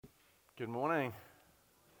Good morning.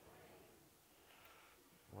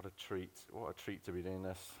 What a treat to be doing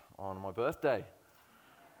this on my birthday.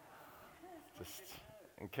 Just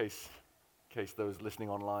in case those listening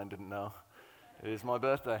online didn't know, it is my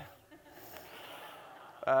birthday.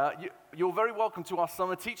 You're very welcome to our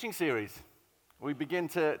summer teaching series. We begin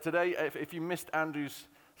today. If you missed Andrew's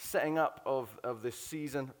setting up of this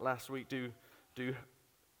season last week, do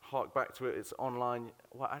hark back to it. It's online.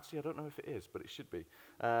 Well, actually, I don't know if it is, but it should be.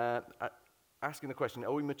 Asking the question,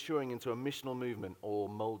 are we maturing into a missional movement or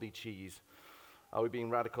moldy cheese? Are we being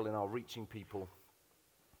radical in our reaching people?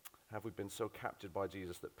 Have we been so captured by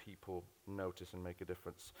Jesus that people notice and make a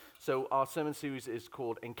difference? So our sermon series is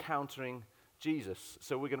called Encountering Jesus.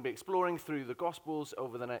 So we're going to be exploring through the Gospels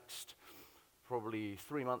over the next probably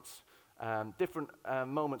 3 months, different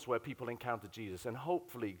moments where people encounter Jesus, and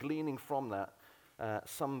hopefully gleaning from that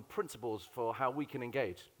some principles for how we can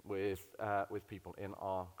engage with people in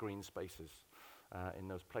our green spaces. In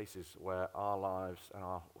those places where our lives and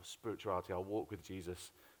our spirituality, our walk with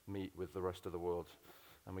Jesus, meet with the rest of the world,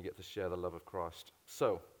 and we get to share the love of Christ.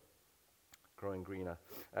 So, growing greener.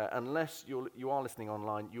 Unless you are listening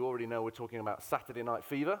online, you already know we're talking about Saturday Night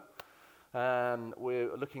Fever.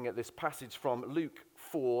 We're looking at this passage from Luke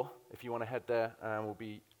 4. If you want to head there, and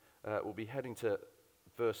we'll be heading to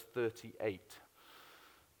verse 38.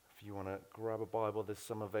 If you want to grab a Bible, there's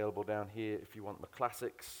some available down here if you want the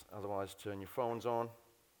classics. Otherwise, turn your phones on,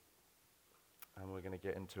 and we're going to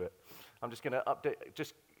get into it. I'm just going to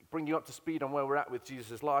just bring you up to speed on where we're at with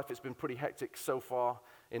Jesus' life. It's been pretty hectic so far.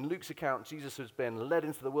 In Luke's account, Jesus has been led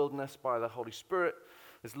into the wilderness by the Holy Spirit,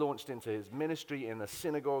 is launched into his ministry in the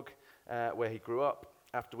synagogue where he grew up,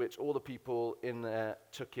 after which all the people in there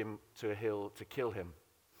took him to a hill to kill him.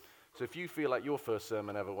 So if you feel like your first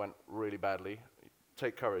sermon ever went really badly,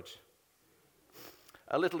 take courage.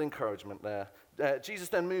 A little encouragement there. Jesus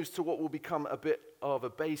then moves to what will become a bit of a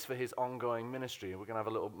base for his ongoing ministry. We're going to have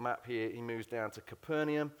a little map here. He moves down to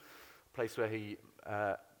Capernaum, a place where he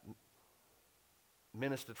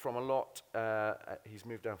ministered from a lot. He's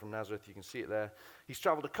moved down from Nazareth. You can see it there. He's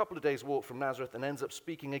traveled a couple of days' walk from Nazareth and ends up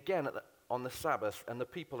speaking again on the Sabbath, and the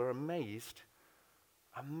people are amazed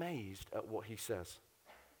at what he says.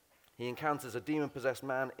 He encounters a demon-possessed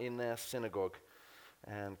man in their synagogue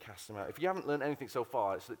and cast him out. If you haven't learned anything so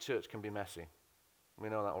far, it's that church can be messy. We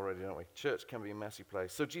know that already, don't we? Church can be a messy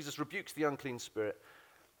place. So Jesus rebukes the unclean spirit,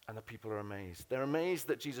 and the people are amazed. They're amazed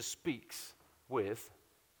that Jesus speaks with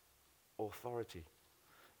authority.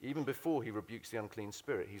 Even before he rebukes the unclean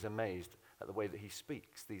spirit, he's amazed at the way that he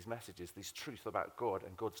speaks these messages, these truths about God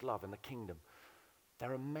and God's love and the kingdom.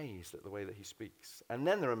 They're amazed at the way that he speaks. And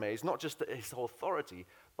then they're amazed not just at his authority,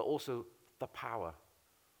 but also the power.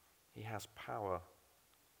 He has power.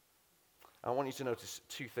 I want you to notice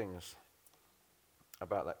two things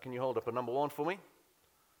about that. Can you hold up a number one for me?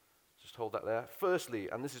 Just hold that there. Firstly,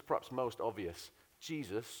 and this is perhaps most obvious,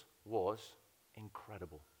 Jesus was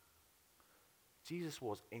incredible. Jesus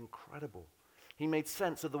was incredible. He made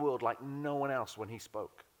sense of the world like no one else when he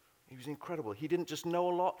spoke. He was incredible. He didn't just know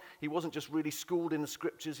a lot. He wasn't just really schooled in the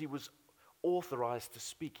scriptures. He was authorized to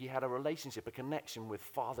speak. He had a relationship, a connection with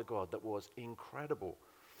Father God that was incredible.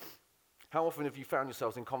 How often have you found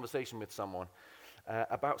yourselves in conversation with someone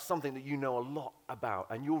about something that you know a lot about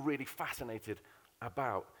and you're really fascinated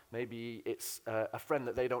about? Maybe it's a friend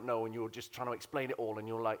that they don't know and you're just trying to explain it all and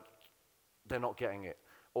you're like, they're not getting it.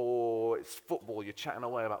 Or it's football, you're chatting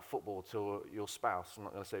away about football to your spouse. I'm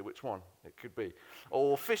not going to say which one it could be.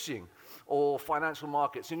 Or fishing, or financial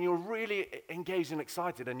markets, and you're really engaged and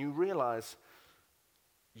excited and you realize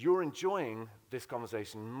you're enjoying this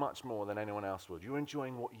conversation much more than anyone else would. You're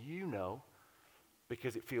enjoying what you know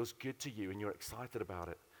because it feels good to you and you're excited about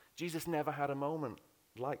it. Jesus never had a moment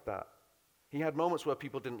like that. He had moments where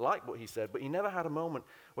people didn't like what he said, but he never had a moment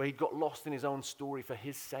where he got lost in his own story for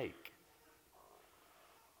his sake.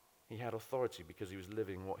 He had authority because he was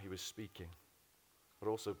living what he was speaking, but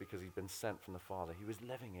also because he'd been sent from the Father. He was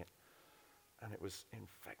living it, and it was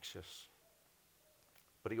infectious.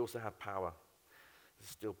 But he also had power. This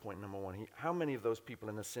is still point number one. How many of those people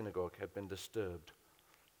in the synagogue had been disturbed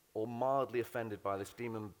or mildly offended by this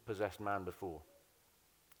demon-possessed man before,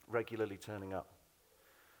 regularly turning up?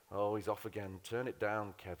 Oh, he's off again. Turn it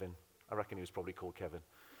down, Kevin. I reckon he was probably called Kevin.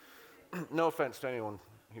 No offense to anyone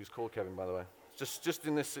who's called Kevin, by the way. Just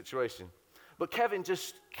in this situation. But Kevin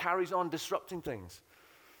just carries on disrupting things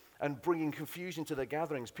and bringing confusion to their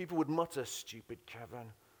gatherings. People would mutter, "Stupid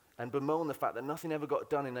Kevin," and bemoan the fact that nothing ever got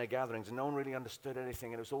done in their gatherings and no one really understood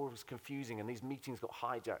anything and it was always confusing and these meetings got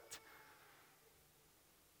hijacked.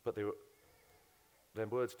 But their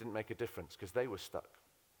words didn't make a difference because they were stuck.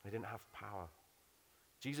 They didn't have power.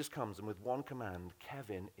 Jesus comes, and with one command,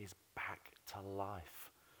 Kevin is back to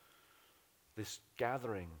life. This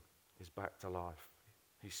gathering is back to life.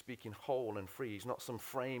 He's speaking whole and free. He's not some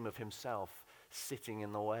frame of himself sitting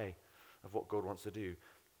in the way of what God wants to do.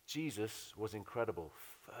 Jesus was incredible.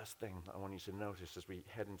 First thing that I want you to notice as we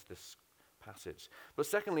head into this passage. But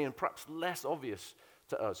secondly, and perhaps less obvious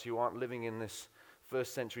to us who aren't living in this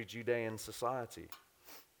first century Judean society,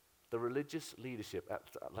 the religious leadership at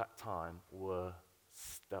that time were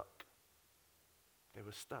stuck. They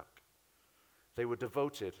were stuck. They were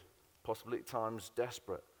devoted, possibly at times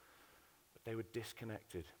desperate, but they were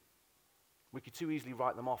disconnected. We could too easily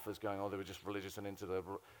write them off as going, oh, they were just religious and into the...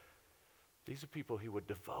 These are people who were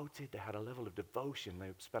devoted. They had a level of devotion. They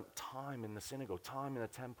spent time in the synagogue, time in the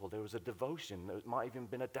temple. There was a devotion. There might even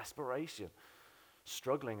been a desperation,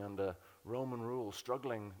 struggling under Roman rule,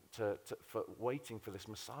 struggling for waiting for this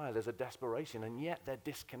Messiah. There's a desperation, and yet they're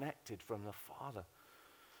disconnected from the Father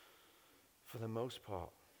for the most part.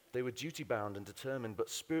 They were duty-bound and determined, but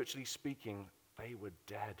spiritually speaking, they were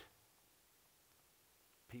dead.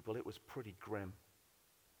 People, it was pretty grim.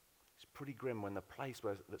 It's pretty grim when the place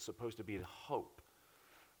that's supposed to be the hope,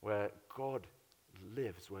 where God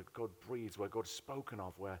lives, where God breathes, where God's spoken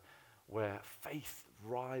of, where faith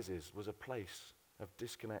rises, was a place of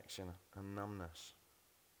disconnection and numbness.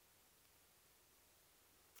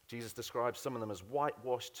 Jesus describes some of them as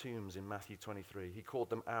whitewashed tombs in Matthew 23. He called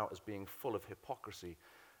them out as being full of hypocrisy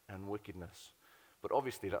and wickedness. But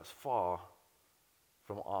obviously that's far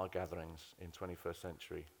from our gatherings in 21st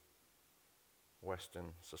century Western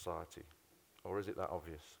society. Or is it that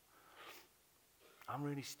obvious? I'm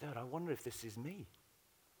really stirred. I wonder if this is me.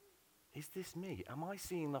 Is this me? Am I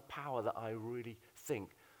seeing the power that I really think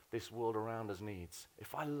this world around us needs?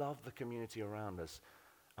 If I love the community around us,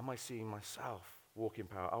 am I seeing myself walk in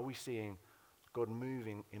power? Are we seeing God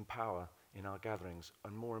moving in power in our gatherings,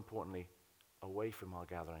 and more importantly, away from our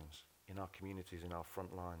gatherings, in our communities, in our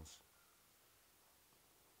front lines?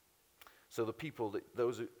 So the people,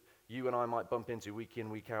 those you and I might bump into week in,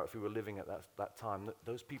 week out if we were living at that time,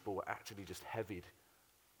 those people were actually just heavied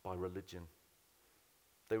by religion.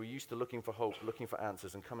 They were used to looking for hope, looking for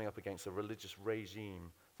answers, and coming up against a religious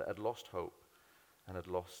regime that had lost hope and had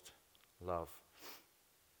lost love.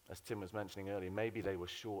 As Tim was mentioning earlier, maybe they were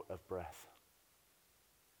short of breath.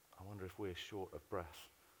 I wonder if we're short of breath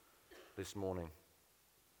this morning.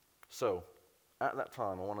 So, at that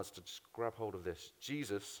time, I want us to just grab hold of this.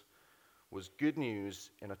 Jesus was good news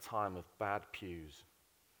in a time of bad pews.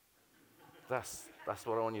 That's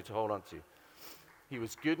what I want you to hold on to. He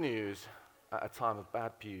was good news at a time of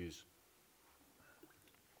bad pews.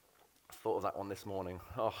 I thought of that one this morning.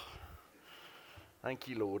 Oh, thank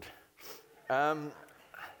you, Lord. I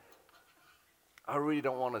really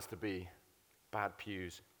don't want us to be bad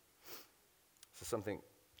pews. So something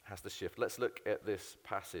has to shift. Let's look at this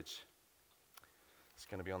passage. It's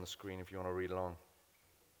going to be on the screen if you want to read along.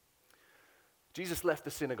 Jesus left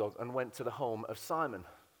the synagogue and went to the home of Simon.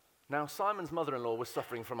 Now, Simon's mother-in-law was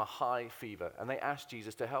suffering from a high fever, and they asked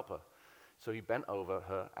Jesus to help her. So he bent over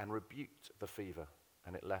her and rebuked the fever,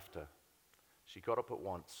 and it left her. She got up at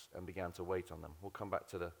once and began to wait on them. We'll come back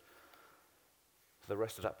to the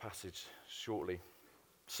rest of that passage shortly.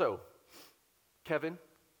 So, Kevin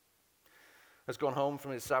has gone home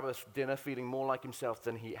from his Sabbath dinner feeling more like himself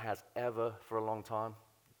than he has ever for a long time,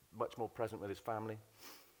 much more present with his family.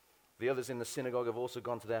 The others in the synagogue have also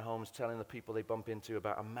gone to their homes telling the people they bump into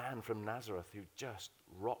about a man from Nazareth who just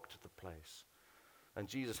rocked the place. And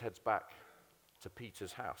Jesus heads back to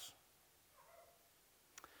Peter's house.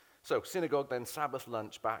 So, synagogue, then Sabbath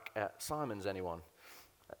lunch back at Simon's, anyone?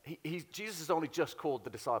 Jesus has only just called the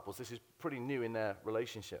disciples. This is pretty new in their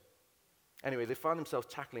relationship. Anyway, they find themselves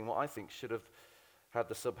tackling what I think should have had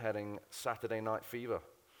the subheading Saturday night fever.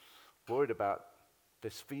 Worried about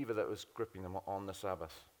this fever that was gripping them on the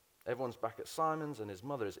Sabbath. Everyone's back at Simon's and his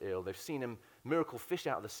mother is ill. They've seen him miracle fish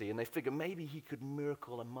out of the sea, and they figure maybe he could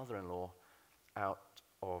miracle a mother-in-law out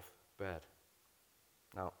of bed.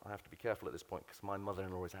 Now, I have to be careful at this point because my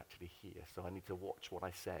mother-in-law is actually here, so I need to watch what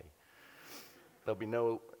I say. There'll be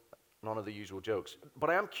none of the usual jokes.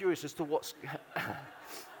 But I am curious as to what's...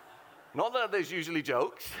 Not that there's usually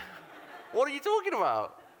jokes. What are you talking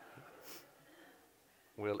about?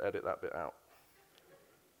 We'll edit that bit out.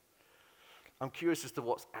 I'm curious as to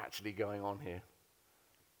what's actually going on here.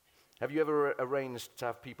 Have you ever arranged to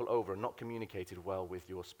have people over and not communicated well with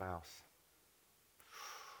your spouse?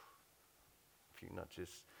 A few nudges.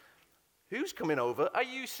 Who's coming over? Are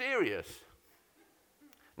you serious?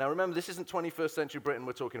 Now remember, this isn't 21st century Britain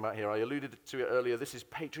we're talking about here. I alluded to it earlier. This is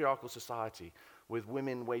patriarchal society with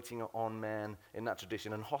women waiting on men in that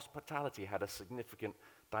tradition, and hospitality had a significant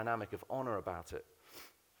dynamic of honor about it.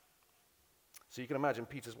 So you can imagine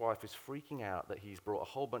Peter's wife is freaking out that he's brought a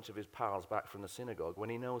whole bunch of his pals back from the synagogue when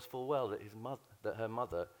he knows full well that her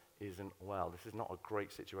mother isn't well. This is not a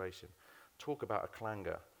great situation. Talk about a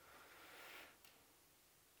clangor.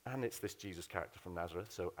 And it's this Jesus character from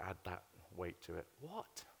Nazareth, so add that weight to it.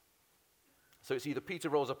 What? So it's either Peter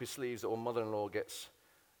rolls up his sleeves or mother-in-law gets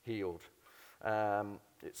healed.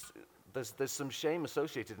 There's some shame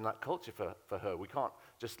associated in that culture for her. We can't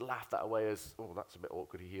just laugh that away as, oh, that's a bit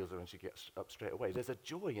awkward, he heals her and she gets up straight away. There's a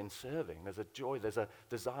joy in serving. There's a joy, there's a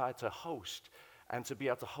desire to host and to be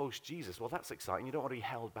able to host Jesus. Well, that's exciting. You don't want to be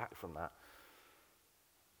held back from that.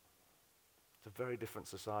 It's a very different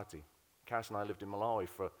society. Karis and I lived in Malawi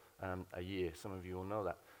for a year. Some of you will know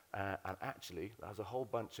that. And actually, there was a whole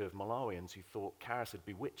bunch of Malawians who thought Karis had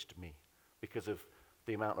bewitched me because of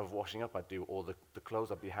the amount of washing up I'd do or the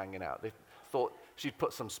clothes I'd be hanging out. They thought she'd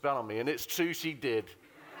put some spell on me, and it's true, she did.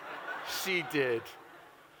 She did.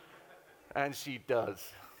 And she does.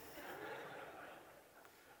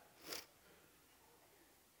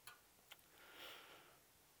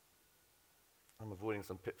 I'm avoiding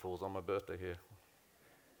some pitfalls on my birthday here.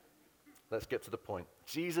 Let's get to the point.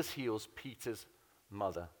 Jesus heals Peter's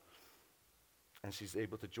mother, and she's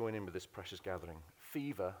able to join in with this precious gathering.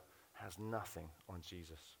 Fever has nothing on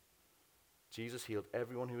Jesus. Jesus healed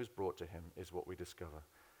everyone who was brought to him, is what we discover.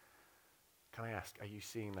 Can I ask, are you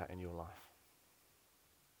seeing that in your life?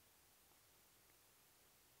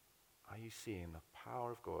 Are you seeing the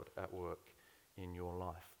power of God at work in your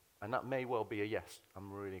life? And that may well be a yes.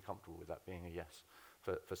 I'm really comfortable with that being a yes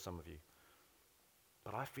for some of you.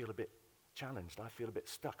 But I feel a bit challenged. I feel a bit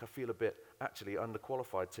stuck. I feel a bit actually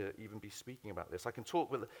underqualified to even be speaking about this. I can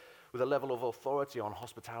talk with a level of authority on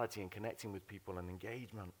hospitality and connecting with people and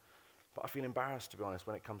engagement, but I feel embarrassed, to be honest,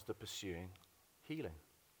 when it comes to pursuing healing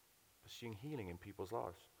in people's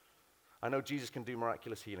lives. I know Jesus can do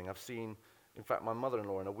miraculous healing. I've seen, in fact, my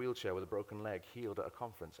mother-in-law in a wheelchair with a broken leg healed at a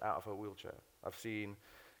conference out of her wheelchair. I've seen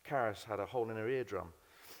Karis had a hole in her eardrum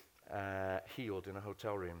healed in a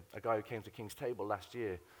hotel room. A guy who came to King's Table last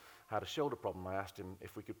year had a shoulder problem. I asked him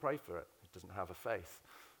if we could pray for it. He doesn't have a faith.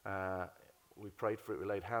 We prayed for it, we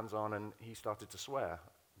laid hands on, and he started to swear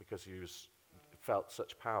because he felt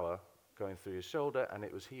such power going through his shoulder, and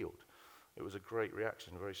it was healed. It was a great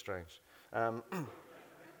reaction, very strange. But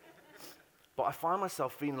I find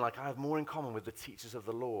myself feeling like I have more in common with the teachers of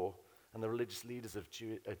the law and the religious leaders of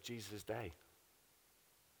Jesus' day.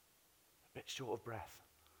 A bit short of breath,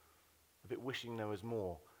 a bit wishing there was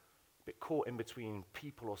more, a bit caught in between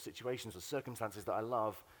people or situations or circumstances that I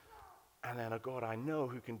love, and then a God I know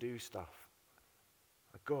who can do stuff,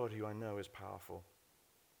 a God who I know is powerful.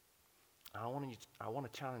 And I want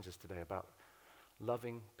to challenge us today about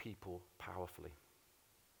loving people powerfully.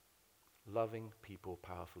 Loving people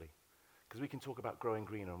powerfully. Because we can talk about growing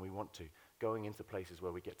greener, and we want to, going into places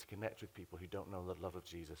where we get to connect with people who don't know the love of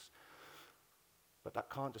Jesus. But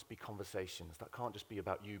that can't just be conversations. That can't just be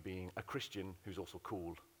about you being a Christian who's also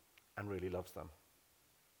cool and really loves them.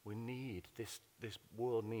 We need, this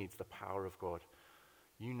world needs the power of God.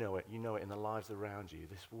 You know it in the lives around you.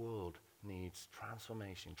 This world needs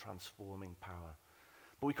transformation, transforming power.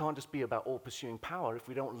 But we can't just be about all pursuing power if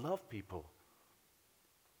we don't love people.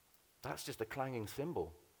 That's just a clanging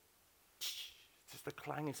cymbal. It's just a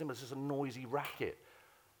clanging cymbal. It's just a noisy racket.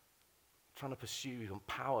 Trying to pursue some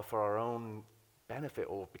power for our own benefit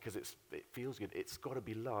or because it feels good. It's got to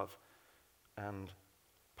be love and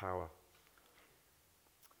power.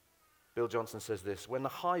 Bill Johnson says this: when the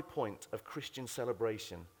high point of Christian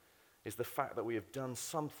celebration is the fact that we have done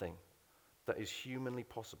something that is humanly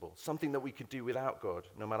possible, something that we could do without God,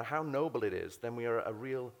 no matter how noble it is, then we are at a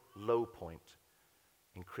real low point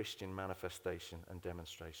in Christian manifestation and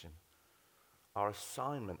demonstration. Our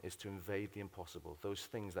assignment is to invade the impossible, those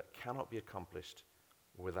things that cannot be accomplished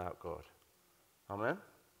without God. Amen?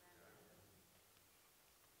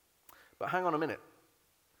 But hang on a minute.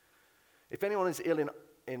 If anyone is ill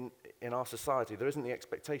in our society, there isn't the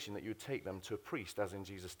expectation that you would take them to a priest, as in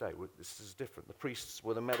Jesus' day. This is different. The priests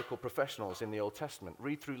were the medical professionals in the Old Testament.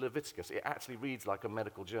 Read through Leviticus. It actually reads like a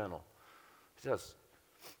medical journal. It does.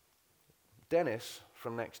 Dennis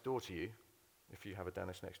from next door to you, if you have a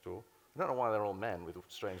Dennis next door, I don't know why they're all men with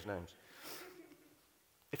strange names.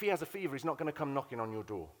 If he has a fever, he's not going to come knocking on your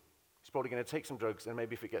door. He's probably going to take some drugs, and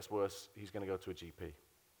maybe if it gets worse, he's going to go to a GP.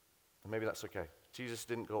 And maybe that's okay. Jesus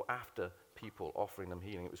didn't go after people offering them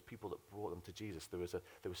healing. It was people that brought them to Jesus. There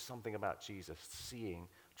was something about Jesus seeing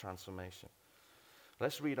transformation.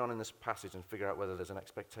 Let's read on in this passage and figure out whether there's an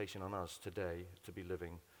expectation on us today to be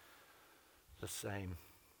living the same.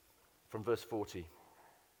 From verse 40.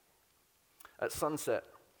 At sunset,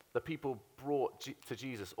 the people brought to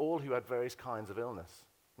Jesus all who had various kinds of illness,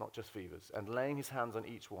 not just fevers, and laying his hands on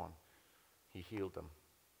each one, he healed them.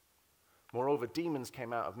 Moreover, demons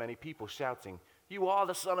came out of many people, shouting, "You are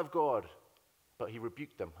the Son of God!" But he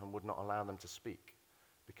rebuked them and would not allow them to speak,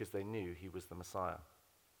 because they knew he was the Messiah.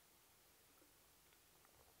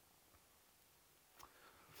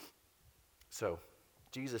 So,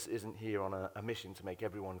 Jesus isn't here on a mission to make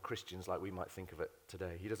everyone Christians like we might think of it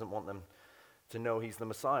today. He doesn't want them to know he's the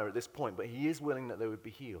Messiah at this point, but he is willing that they would be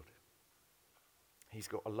healed. He's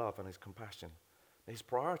got a love and his compassion. His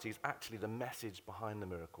priority is actually the message behind the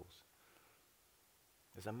miracles.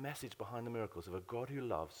 There's a message behind the miracles of a God who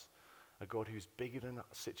loves, a God who's bigger than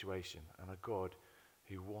a situation, and a God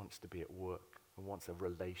who wants to be at work and wants a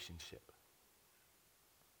relationship.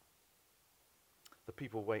 The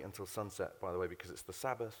people wait until sunset, by the way, because it's the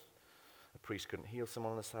Sabbath. A priest couldn't heal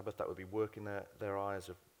someone on the Sabbath. That would be working their eyes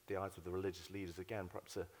of the eyes of the religious leaders again,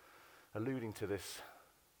 perhaps alluding to this,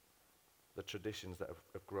 the traditions that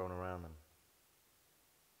have grown around them.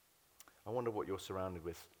 I wonder what you're surrounded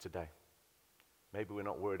with today. Maybe we're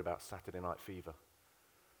not worried about Saturday night fever.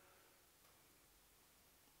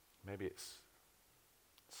 Maybe it's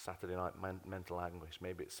Saturday night mental anguish.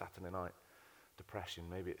 Maybe it's Saturday night depression.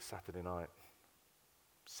 Maybe it's Saturday night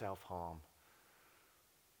self-harm.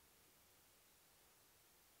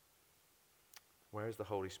 Where is the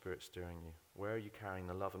Holy Spirit stirring you? Where are you carrying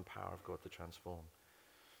the love and power of God to transform?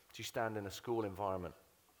 Do you stand in a school environment,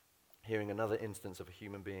 hearing another instance of a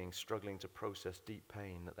human being struggling to process deep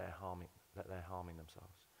pain that they're harming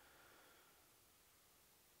themselves?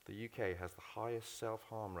 The UK has the highest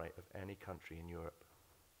self-harm rate of any country in Europe.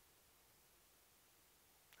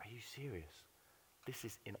 Are you serious? This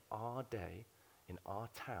is in our day, in our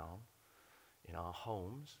town, in our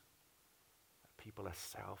homes. People are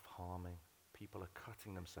self-harming. People are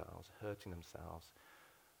cutting themselves, hurting themselves,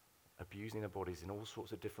 abusing their bodies in all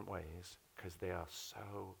sorts of different ways because they are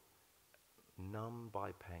so numb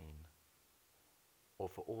by pain, or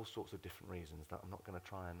for all sorts of different reasons that I'm not going to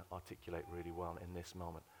try and articulate really well in this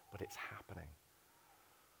moment, but it's happening.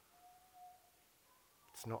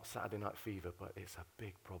 It's not Saturday night fever, but it's a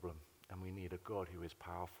big problem, and we need a God who is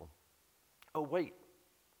powerful. Oh wait,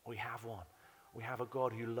 we have one. We have a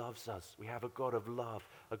God who loves us. We have a God of love,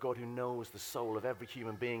 a God who knows the soul of every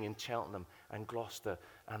human being in Cheltenham and Gloucester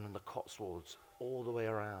and in the Cotswolds, all the way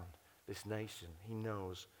around this nation. He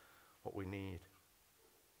knows what we need.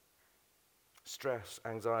 Stress,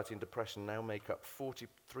 anxiety, and depression now make up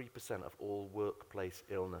 43% of all workplace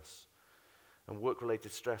illness. And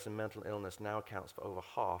work-related stress and mental illness now accounts for over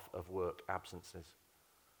half of work absences.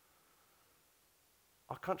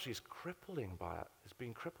 Our country is crippling by it. It's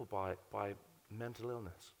been crippled by mental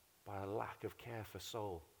illness, by a lack of care for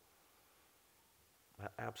soul, by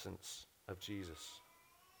absence of Jesus.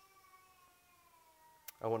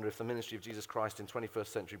 I wonder if the ministry of Jesus Christ in 21st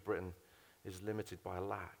century Britain is limited by a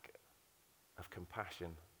lack of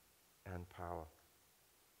compassion and power.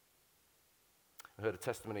 I heard a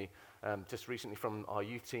testimony just recently from our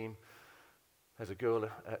youth team. There's a girl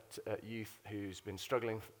at youth who's been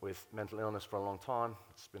struggling with mental illness for a long time.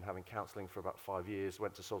 She's been having counseling for about 5 years,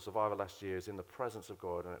 went to Soul Survivor last year, is in the presence of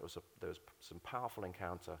God, and there was some powerful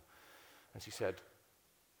encounter. And she said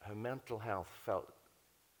her mental health felt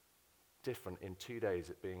different in 2 days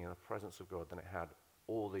at being in the presence of God than it had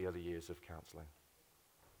all the other years of counseling.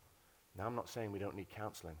 Now, I'm not saying we don't need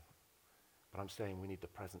counseling, but I'm saying we need the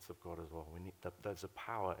presence of God as well. There's a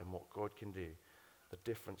power in what God can do, the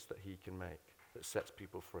difference that he can make, that sets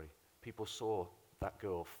people free. People saw that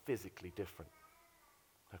girl physically different.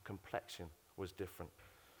 Her complexion was different,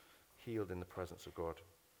 healed in the presence of God.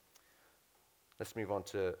 Let's move on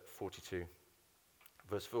to 42.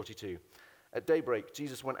 Verse 42. At daybreak,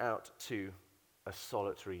 Jesus went out to a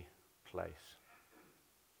solitary place.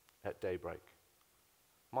 At daybreak.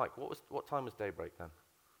 Mike, what time was daybreak then?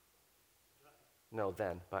 No,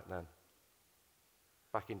 back then.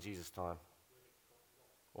 Back in Jesus' time.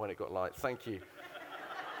 When it got light. Thank you.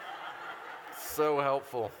 So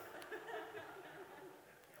helpful.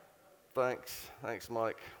 Thanks,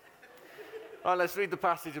 Mike. All right, let's read the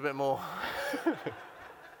passage a bit more.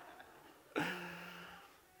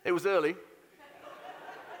 It was early.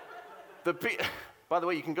 By the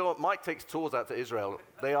way, you can go. Mike takes tours out to Israel.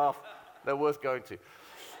 They're worth going to.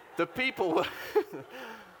 The people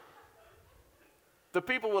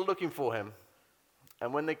were looking for him,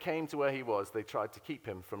 and when they came to where he was, they tried to keep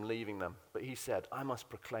him from leaving them. But he said, "I must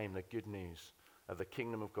proclaim the good news of the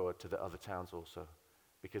kingdom of God to the other towns also,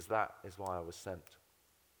 because that is why I was sent."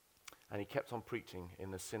 And he kept on preaching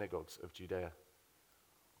in the synagogues of Judea.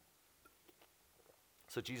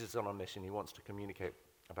 So Jesus is on a mission. He wants to communicate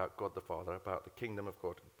about God the Father, about the kingdom of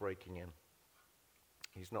God breaking in.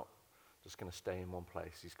 He's not just going to stay in one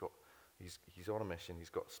place. He's on a mission. He's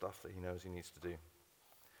got stuff that he knows he needs to do.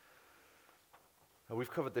 And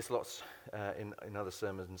we've covered this lots in other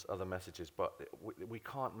sermons, other messages, but we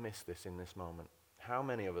can't miss this in this moment. How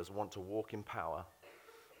many of us want to walk in power,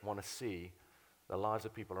 want to see the lives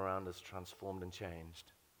of people around us transformed and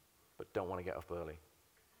changed, but don't want to get up early?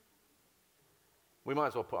 We might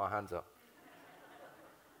as well put our hands up.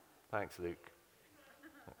 Thanks, Luke.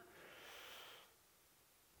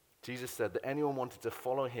 Jesus said that anyone wanted to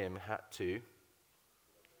follow him had to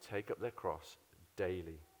take up their cross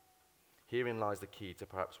daily. Herein lies the key to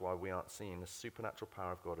perhaps why we aren't seeing the supernatural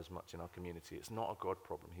power of God as much in our community. It's not a God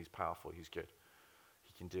problem. He's powerful. He's good.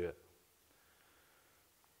 He can do it.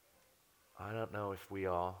 I don't know if we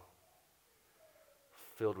are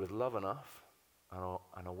filled with love enough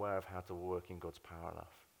and aware of how to work in God's power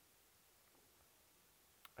enough.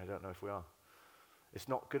 I don't know if we are. It's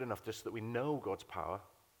not good enough just that we know God's power.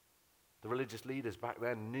 The religious leaders back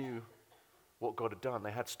then knew what God had done.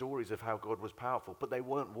 They had stories of how God was powerful, but they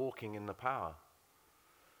weren't walking in the power.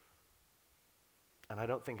 And I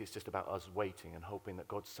don't think it's just about us waiting and hoping that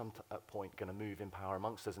God's at point going to move in power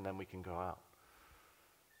amongst us and then we can go out.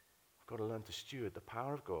 We've got to learn to steward the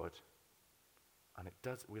power of God, and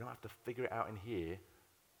we don't have to figure it out in here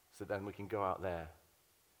so then we can go out there.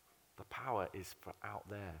 The power is for out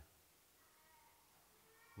there.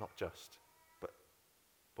 Not just,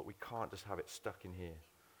 but we can't just have it stuck in here.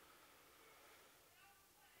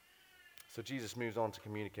 So Jesus moves on to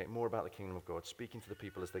communicate more about the kingdom of God, speaking to the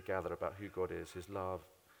people as they gather about who God is, his love,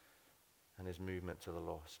 and his movement to the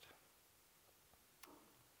lost.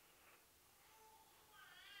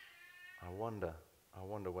 I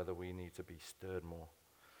wonder whether we need to be stirred more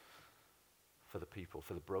for the people,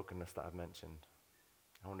 for the brokenness that I've mentioned.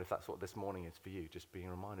 I wonder if that's what this morning is for you, just being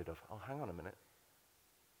reminded of, oh, hang on a minute.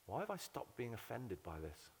 Why have I stopped being offended by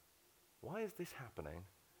this? Why is this happening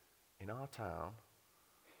in our town?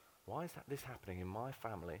 Why is this happening in my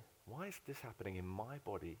family? Why is this happening in my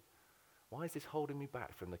body? Why is this holding me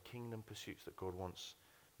back from the kingdom pursuits that God wants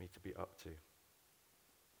me to be up to?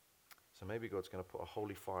 So maybe God's going to put a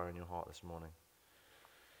holy fire in your heart this morning.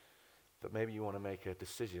 That maybe you want to make a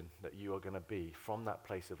decision that you are going to be from that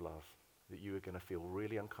place of love, that you are going to feel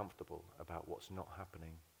really uncomfortable about what's not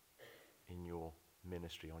happening in your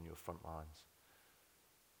ministry, on your front lines.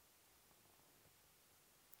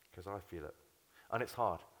 Because I feel it. And it's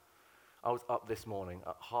hard. I was up this morning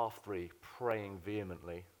at 3:30 praying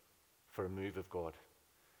vehemently for a move of God.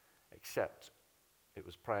 Except it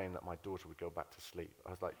was praying that my daughter would go back to sleep.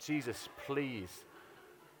 I was like, Jesus, please.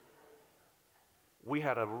 We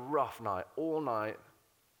had a rough night, all night,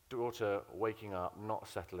 daughter waking up, not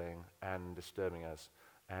settling, and disturbing us.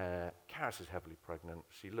 Karis is heavily pregnant.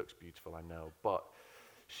 She looks beautiful, I know, but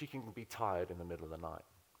she can be tired in the middle of the night.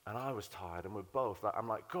 And I was tired, and we're both I'm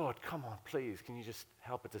like, God, come on, please, can you just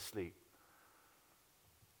help her to sleep?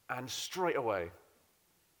 And straight away,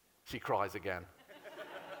 she cries again.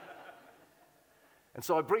 And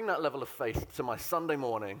so I bring that level of faith to my Sunday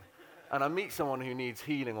morning, and I meet someone who needs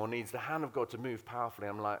healing or needs the hand of God to move powerfully.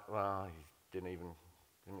 I'm like, well, he didn't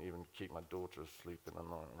even keep my daughter asleep in the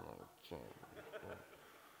night.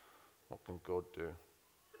 What can God do?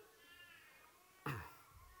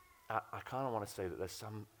 I kind of want to say that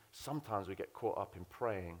sometimes we get caught up in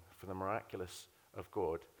praying for the miraculous of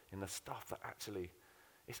God in the stuff that actually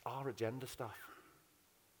is our agenda stuff.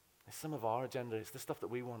 It's some of our agenda. It's the stuff that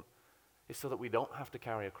we want. It's so that we don't have to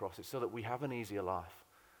carry a cross. It's so that we have an easier life.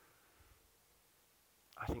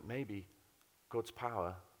 I think maybe God's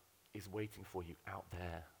power is waiting for you out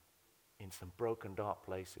there in some broken, dark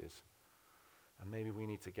places. And maybe we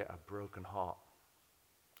need to get a broken heart.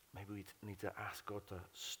 Maybe we need to ask God to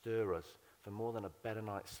stir us for more than a better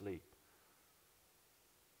night's sleep.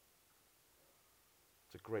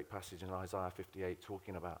 It's a great passage in Isaiah 58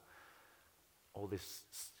 talking about all this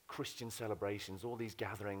Christian celebrations, all these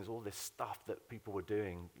gatherings, all this stuff that people were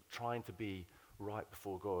doing, trying to be right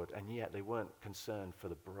before God, and yet they weren't concerned for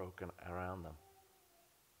the broken around them.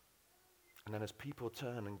 And then as people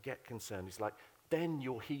turn and get concerned, it's like, then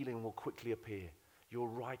your healing will quickly appear. Your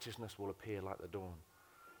righteousness will appear like the dawn.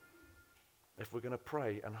 If we're going to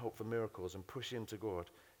pray and hope for miracles and push into God,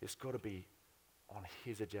 it's got to be on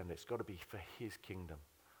his agenda. It's got to be for his kingdom,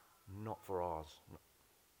 not for ours.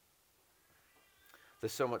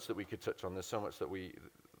 There's so much that we could touch on. There's so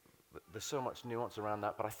much nuance around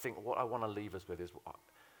that. But I think what I want to leave us with is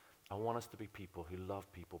I want us to be people who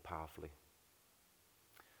love people powerfully.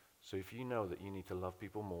 So if you know that you need to love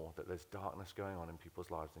people more, that there's darkness going on in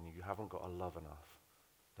people's lives and you haven't got a love enough,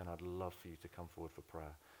 then I'd love for you to come forward for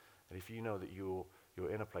prayer. And if you know that you're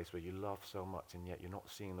in a place where you love so much and yet you're not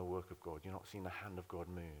seeing the work of God, you're not seeing the hand of God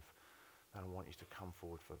move, then I want you to come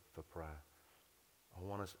forward for prayer. I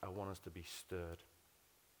want us to be stirred.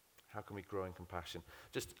 How can we grow in compassion?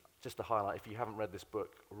 Just to highlight, if you haven't read this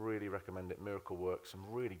book, really recommend it. Miracle Work. Some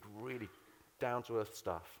really, really down-to-earth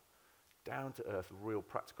stuff. Down-to-earth, real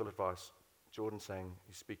practical advice. Jordan saying,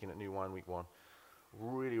 he's speaking at New Wine Week 1.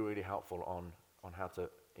 Really, really helpful on how to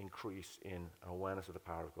increase in awareness of the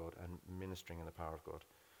power of God and ministering in the power of God.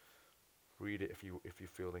 Read it if you're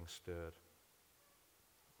feeling stirred.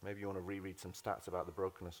 Maybe you want to reread some stats about the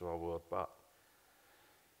brokenness of our world, but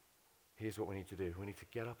here's what we need to do. We need to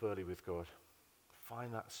get up early with God.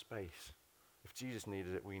 Find that space. If Jesus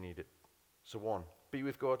needed it, we need it. So 1, be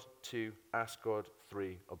with God. 2, ask God.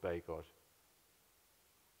 3, obey God.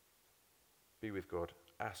 Be with God,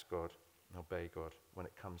 ask God, and obey God when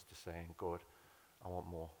it comes to saying, God, I want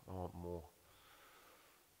more. I want more.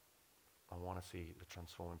 I want to see the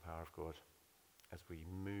transforming power of God as we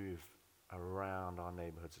move around our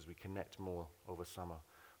neighborhoods, as we connect more over summer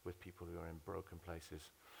with people who are in broken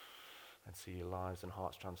places and see your lives and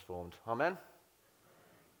hearts transformed. Amen?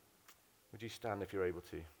 Would you stand if you're able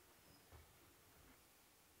to?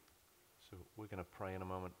 So we're going to pray in a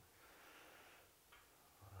moment.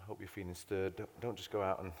 I hope you're feeling stirred. Don't just go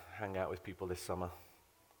out and hang out with people this summer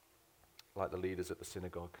like the leaders at the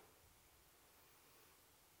synagogue.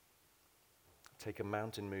 Take a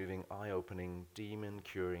mountain-moving, eye-opening,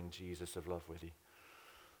 demon-curing Jesus of love with you.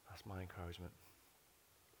 That's my encouragement.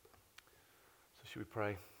 So should we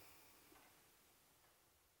pray?